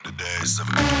Je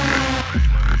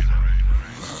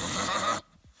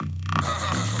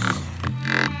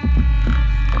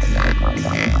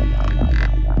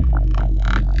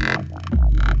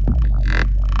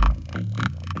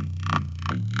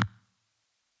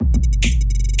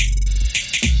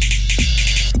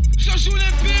joue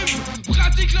les pimes,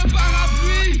 pratique le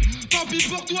parapluie. Tant pis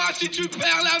pour toi si tu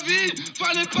perds la vie.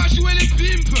 Fallait pas jouer les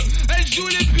pimps, elle joue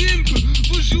les pimps.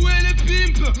 Vous jouez les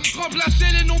pimps,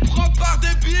 remplacez les noms propres par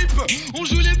des bips. On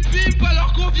joue les pimps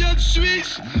alors qu'on vient de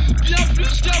Suisse. Bien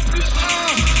plus qu'un plus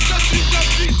un. Je suis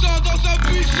impuissant dans un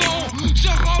buisson. Je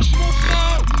range mon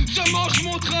frein, je mange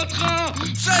mon train-train.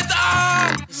 C'est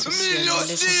un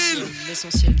milieu-style.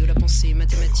 L'essentiel de la pensée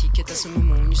mathématique est à ce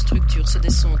moment où une structure se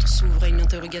décentre, s'ouvre à une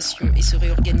interrogation et se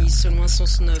réorganise selon un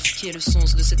sens neuf qui est le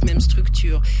sens de cette même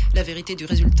structure. La vérité du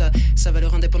résultat, sa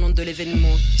valeur indépendante de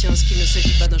l'événement, tient à ce qu'il ne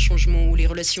s'agit pas d'un changement où les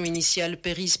relations initiales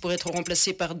périssent pour être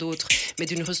remplacées par d'autres, mais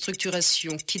d'une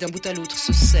restructuration qui d'un bout à l'autre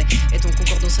se sait, est en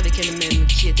concordance avec elle-même,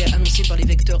 qui était annoncée par les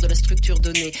vecteurs de la structure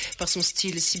donnée, par son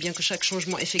style, si bien que chaque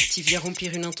changement effectif vient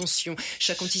remplir une intention,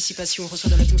 chaque anticipation reçoit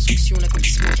dans la construction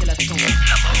l'accomplissement qu'elle attend.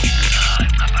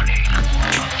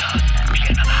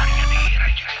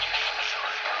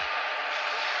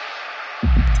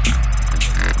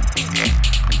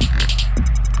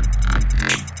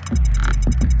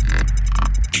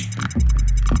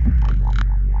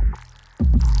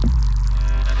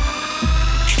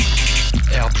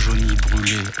 Herbe jaunie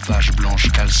brûlée, vache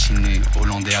blanche calcinée,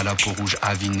 hollandais à la peau rouge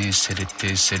avinée, c'est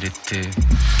l'été, c'est l'été.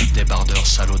 Débardeur,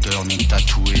 sale odeur, non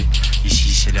tatoué,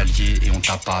 ici c'est l'allié et on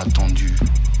t'a pas attendu.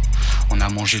 On a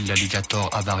mangé de l'alligator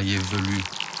avarié velu,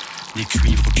 des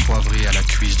cuivres poivrés à la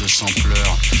cuisse de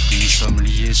sampleur. Nous nous sommes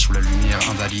liés sous la lumière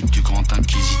invalide du grand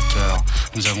inquisiteur.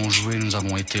 Nous avons joué, nous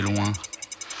avons été loin.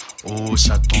 Oh,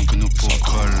 Satan que nos peaux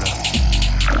collent.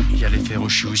 Y'a les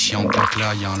Ferocious ici en bloc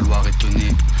là, y'a un Loir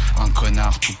étonné, un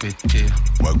connard tout pété.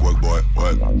 Work, boy,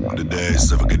 work. The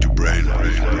days never get your brain.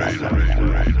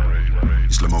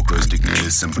 Islamo-Christic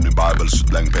nihilist symphony Bible, shoot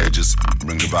blank pages.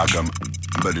 Bring the vacuum,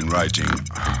 but in writing.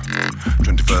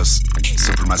 21st,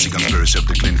 supremacy conspiracy of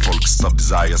the clean folk, soft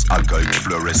desires, alcoholic,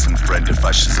 fluorescent, friendly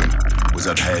fascism.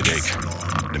 Without headache,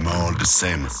 them all the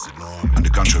same. On the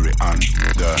contrary,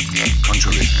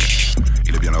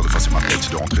 il est bien l'heure de passer ma tête,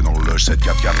 de rentrer dans l'horloge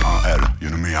 7441L. You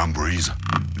know me, I'm Breeze.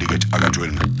 Ligate, I got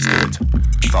drill, spirit.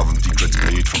 1,000 secrets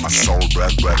bleed from my soul,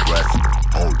 breath.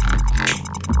 Hold.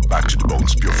 Back to the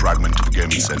bones, pure fragment of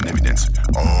game, it's an evidence.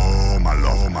 Oh my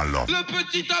love. Le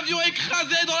petit avion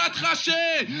écrasé dans la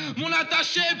trachée. Mon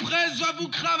attaché presse va vous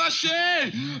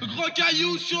cravacher. Gros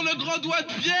caillou sur le gros doigt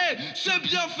de pied. C'est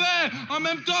bien fait, en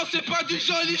même temps c'est pas du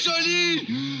joli.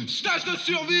 Stage de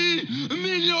survie,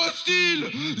 milieu hostile.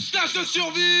 Stage de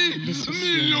survie,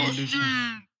 milieu hostile.